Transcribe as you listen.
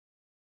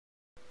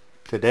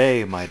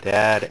Today my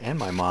dad and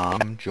my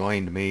mom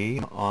joined me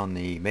on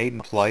the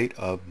maiden flight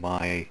of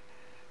my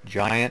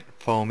giant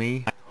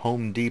Foamie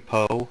Home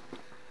Depot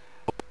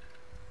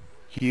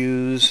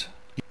Hughes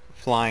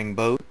flying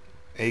boat,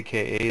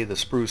 aka the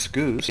Spruce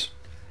Goose.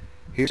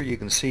 Here you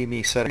can see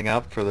me setting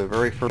up for the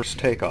very first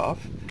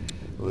takeoff.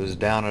 It was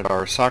down at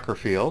our soccer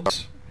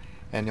fields,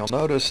 and you'll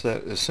notice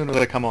that as soon as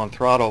I come on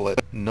throttle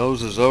it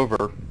noses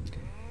over,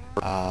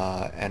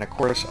 and of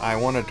course I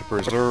wanted to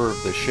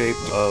preserve the shape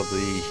of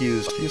the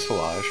Hughes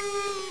fuselage,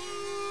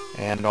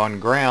 and on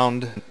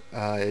ground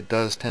it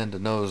does tend to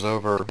nose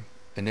over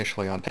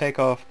initially on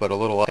takeoff, but a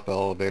little up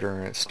elevator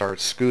and it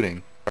starts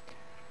scooting.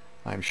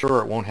 I'm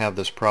sure it won't have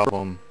this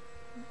problem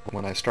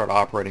when I start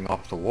operating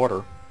off the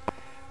water,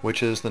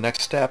 which is the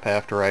next step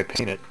after I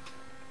paint it.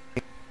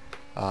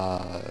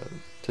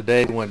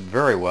 Today went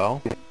very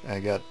well.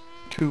 I got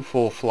 2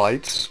 full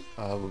flights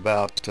of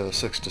about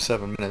 6 to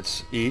 7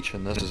 minutes each,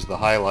 and this is the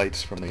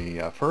highlights from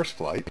the first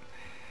flight.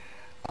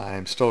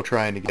 I'm still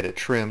trying to get it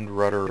trimmed,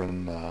 rudder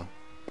and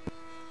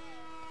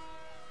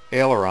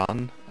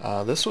aileron.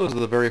 This was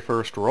the very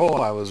first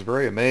roll. I was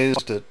very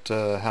amazed at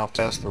how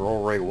fast the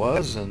roll rate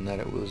was, and that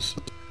it was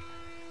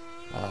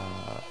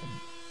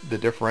the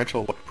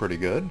differential looked pretty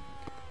good.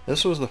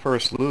 This was the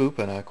first loop,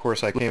 and of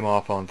course I came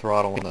off on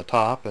throttle on the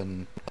top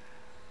and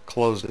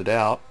closed it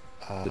out.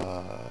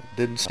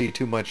 Didn't see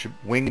too much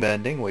wing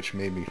bending, which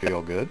made me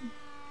feel good.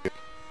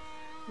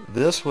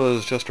 This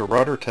was just a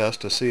rudder test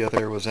to see if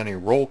there was any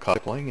roll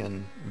coupling,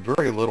 and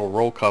very little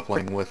roll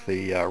coupling with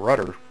the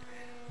rudder,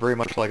 very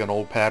much like an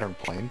old pattern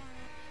plane.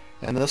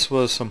 And this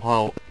was some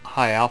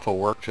high alpha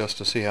work just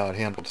to see how it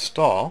handled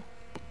stall.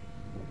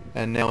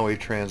 And now we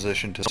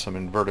transitioned to some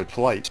inverted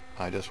flight.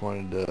 I just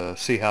wanted to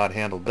see how it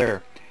handled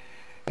there.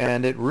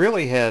 And it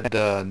really had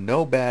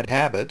no bad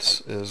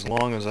habits as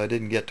long as I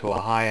didn't get to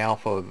a high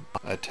alpha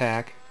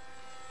attack,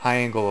 high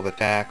angle of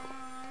attack,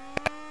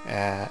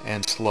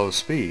 and slow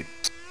speed.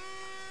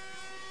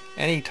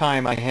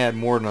 Anytime I had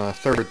more than a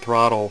third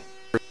throttle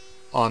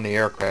on the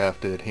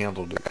aircraft, it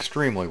handled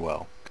extremely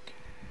well.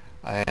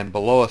 And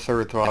below a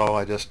third throttle,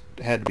 I just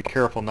had to be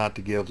careful not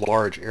to give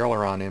large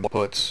aileron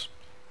inputs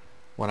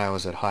when I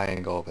was at high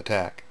angle of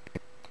attack.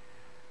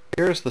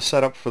 Here's the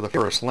setup for the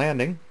first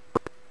landing.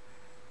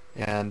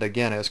 And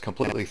again, it's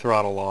completely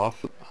throttle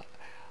off.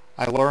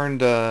 I learned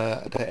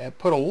to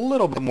put a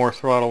little bit more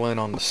throttle in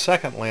on the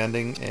second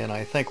landing, and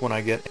I think when I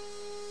get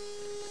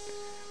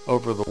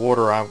over the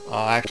water I'll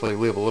actually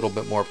leave a little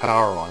bit more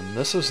power on.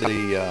 This is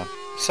the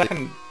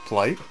second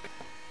flight.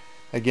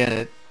 Again,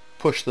 it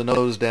pushed the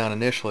nose down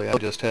initially. I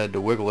just had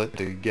to wiggle it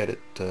to get it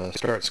to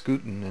start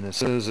scooting, and as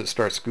soon as it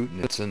starts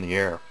scooting, it's in the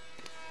air.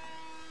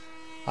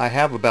 I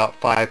have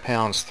about 5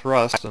 pounds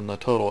thrust, and the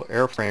total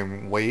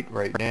airframe weight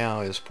right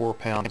now is 4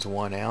 pounds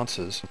 1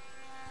 ounces.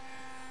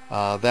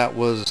 That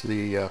was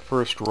the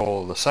first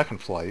roll of the second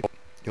flight.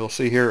 You'll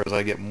see here as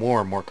I get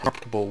more and more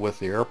comfortable with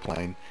the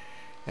airplane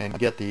and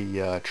get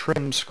the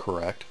trims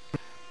correct,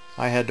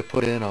 I had to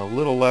put in a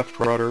little left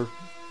rudder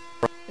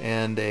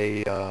and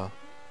a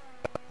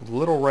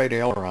little right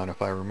aileron,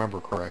 if I remember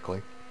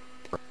correctly.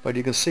 But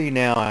you can see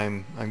now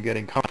I'm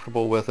getting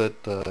comfortable with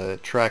it.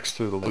 It tracks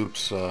through the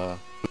loops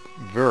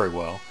very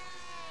well.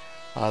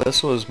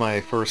 This was my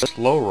first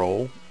low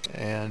roll,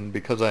 and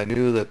because I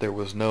knew that there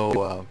was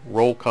no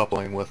roll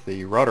coupling with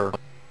the rudder,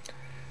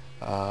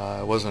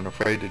 I wasn't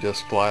afraid to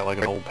just fly like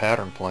an old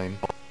pattern plane.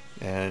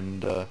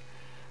 And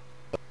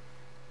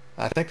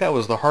I think that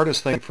was the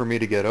hardest thing for me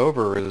to get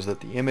over, is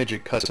that the image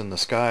it cuts in the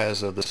sky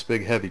is of this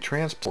big heavy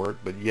transport,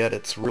 but yet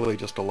it's really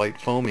just a light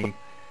Foamie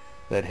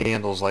that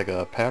handles like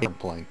a pattern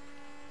plane.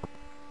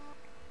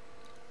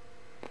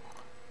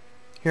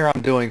 Here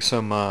I'm doing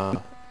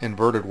some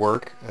inverted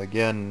work.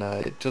 Again,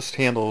 it just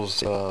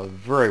handles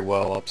very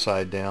well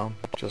upside down,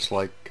 just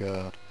like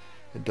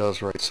it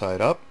does right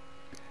side up.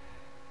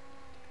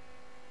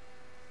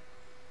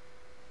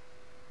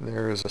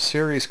 There is a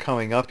series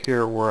coming up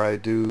here where I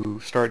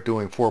start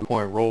doing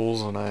 4-point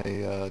rolls, and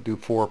I do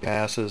 4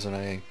 passes, and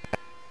I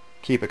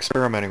keep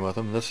experimenting with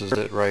them. This is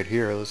it right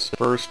here. This is the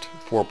first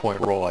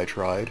 4-point roll I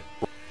tried,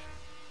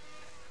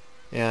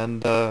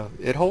 and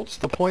it holds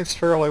the points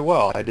fairly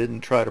well. I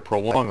didn't try to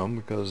prolong them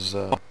because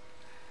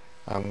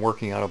I'm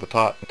working out of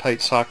a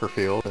tight soccer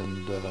field,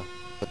 and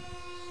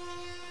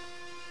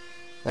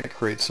that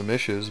creates some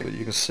issues. But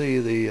you can see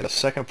the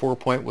second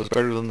 4-point was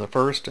better than the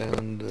first,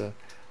 and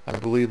I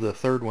believe the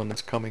third one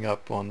that's coming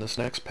up on this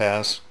next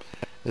pass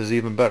is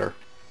even better.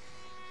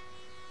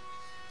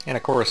 And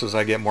of course, as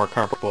I get more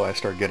comfortable, I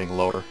start getting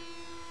lower.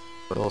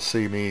 You'll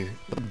see me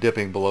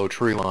dipping below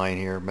tree line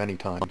here many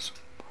times.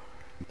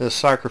 This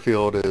soccer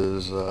field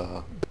has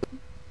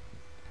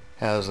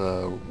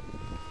a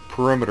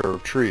perimeter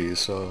of trees,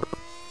 so it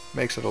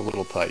makes it a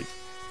little tight.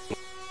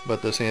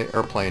 But this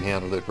airplane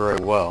handled it very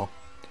well.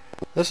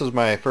 This is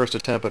my first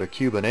attempt at a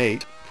Cuban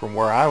 8 from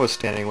where I was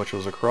standing, which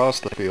was across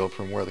the field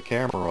from where the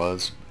camera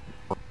was.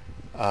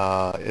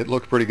 It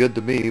looked pretty good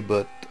to me,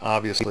 but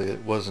obviously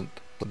it wasn't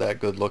that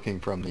good looking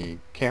from the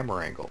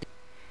camera angle.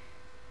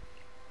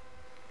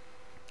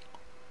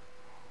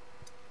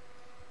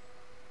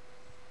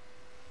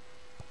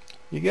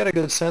 you get a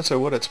good sense of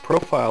what its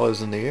profile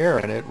is in the air,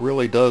 and it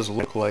really does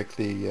look like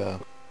the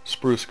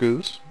Spruce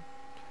Goose,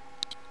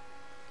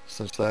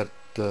 since that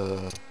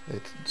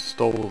it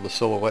stole the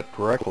silhouette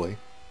directly.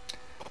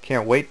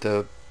 Can't wait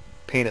to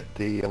paint it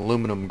the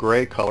aluminum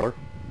gray color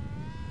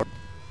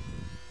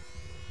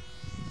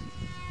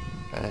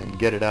and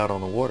get it out on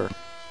the water.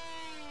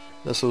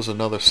 This was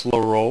another slow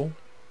roll.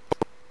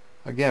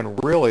 Again,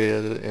 really,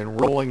 in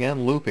rolling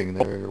and looping,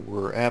 there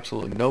were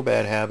absolutely no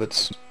bad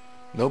habits.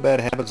 No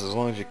bad habits as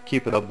long as you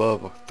keep it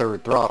above a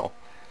third throttle.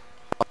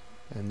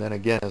 And then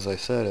again, as I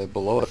said,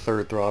 below a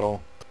third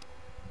throttle,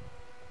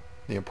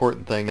 the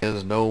important thing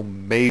is no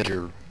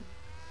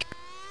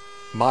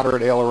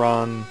moderate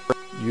aileron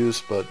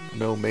use, but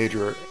no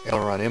major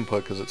aileron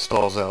input because it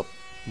stalls out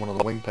one of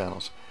the wing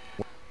panels.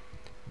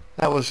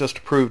 That was just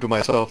to prove to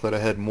myself that I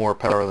had more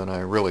power than I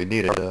really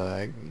needed.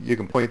 You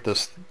can point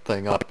this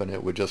thing up and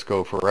it would just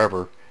go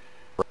forever.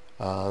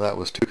 That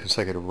was 2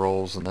 consecutive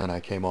rolls, and then I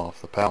came off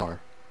the power.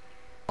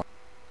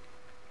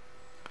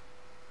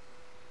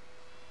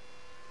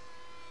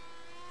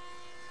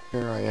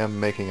 Here I am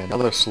making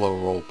another slow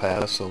roll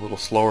pass, a little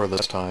slower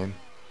this time.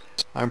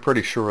 I'm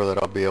pretty sure that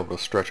I'll be able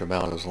to stretch them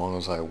out as long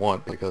as I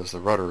want, because the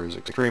rudder is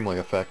extremely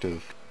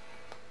effective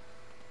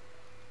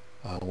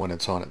when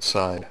it's on its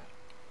side.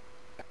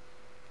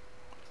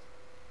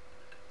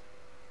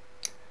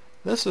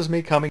 This is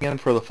me coming in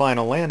for the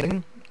final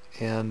landing,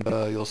 and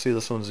you'll see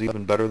this one's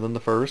even better than the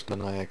first,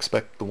 and I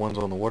expect the ones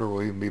on the water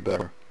will even be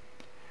better.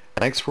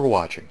 Thanks for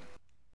watching.